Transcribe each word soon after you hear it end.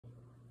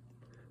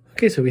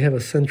Okay, so we have a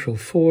central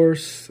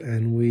force,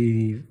 and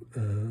we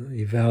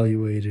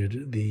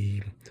evaluated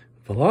the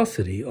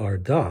velocity, r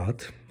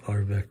dot,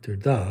 r vector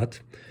dot,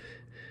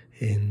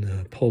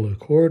 in polar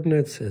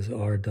coordinates as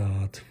r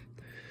dot,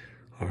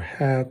 r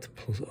hat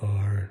plus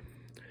r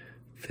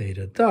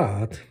theta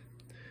dot,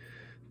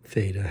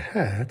 theta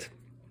hat.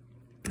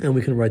 And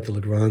we can write the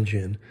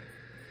Lagrangian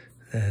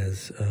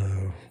as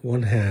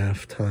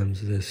 1/2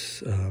 times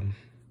this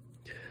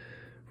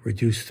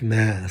reduced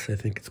mass, I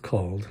think it's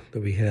called,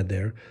 that we had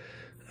there,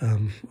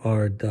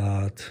 r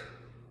dot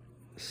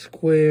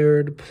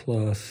squared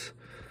plus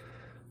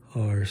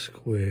r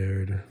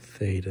squared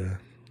theta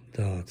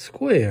dot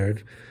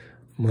squared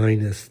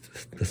minus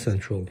the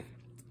central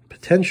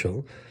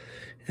potential.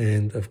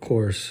 And of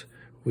course,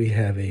 we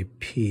have a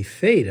p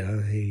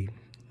theta, a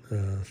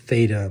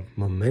theta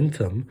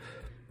momentum,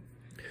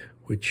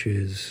 which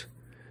is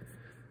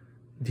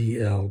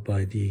dl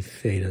by d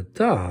theta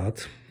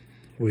dot,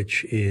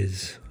 which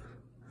is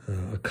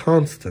a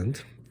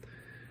constant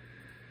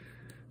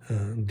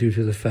due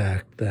to the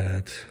fact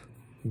that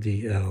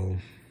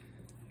dl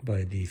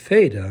by d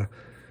theta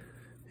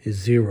is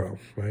 0,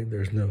 right?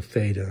 There's no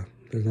theta,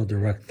 there's no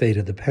direct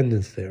theta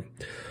dependence there.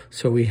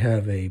 So we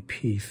have a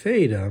p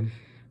theta,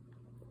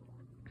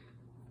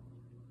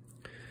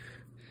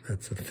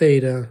 that's a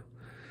theta,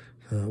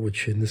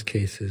 which in this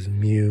case is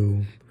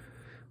mu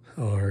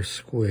r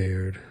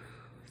squared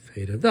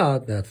theta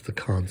dot, that's the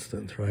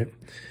constant, right?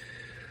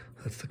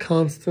 That's the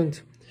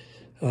constant.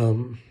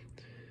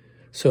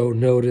 So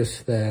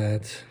notice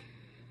that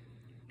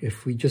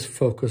if we just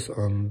focus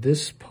on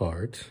this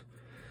part,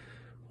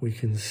 we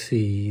can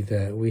see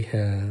that we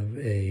have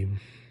a,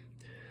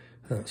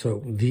 so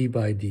d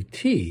by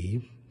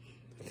dt,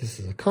 this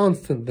is a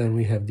constant, then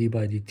we have d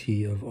by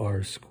dt of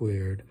r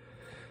squared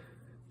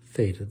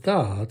theta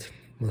dot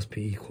must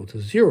be equal to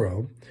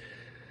 0.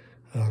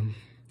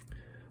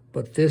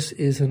 But this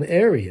is an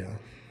area.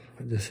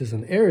 This is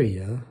an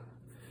area,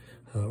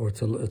 or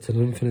it's an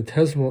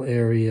infinitesimal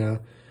area,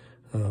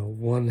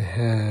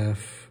 1/2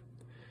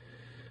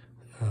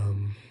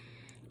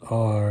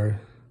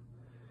 r.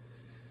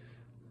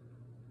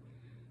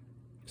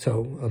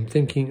 So I'm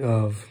thinking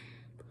of,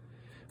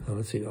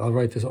 let's see, I'll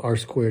write this r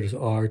squared as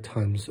r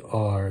times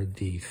r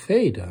d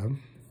theta,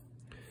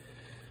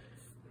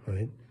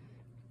 right?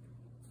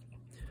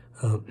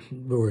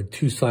 Where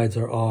two sides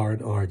are r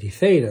and r d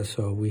theta,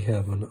 so we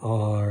have an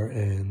r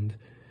and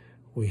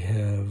we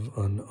have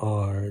an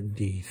r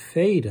d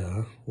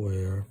theta,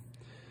 where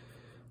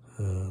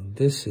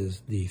this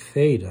is d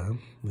theta,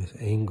 this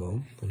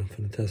angle, an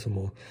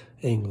infinitesimal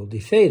angle d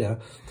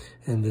theta,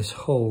 and this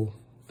whole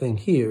thing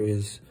here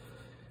is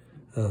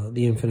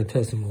the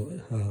infinitesimal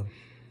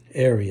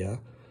area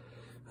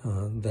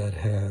that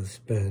has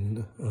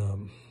been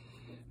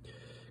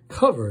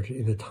covered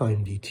in the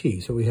time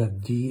dt. So we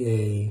have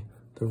dA,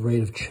 the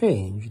rate of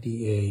change,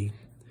 dA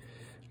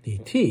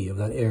dt of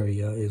that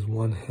area is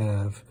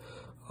 1/2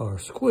 r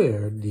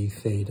squared d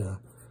theta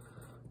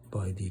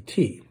by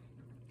dt,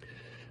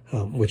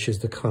 which is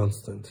the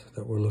constant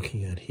that we're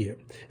looking at here.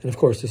 And of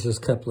course, this is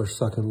Kepler's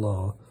second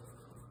law,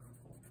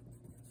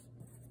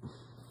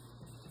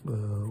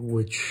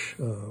 which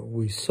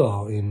we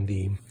saw in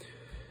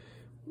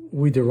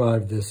we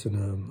derived this in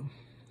a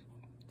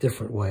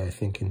different way, I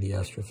think, in the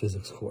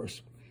astrophysics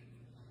course.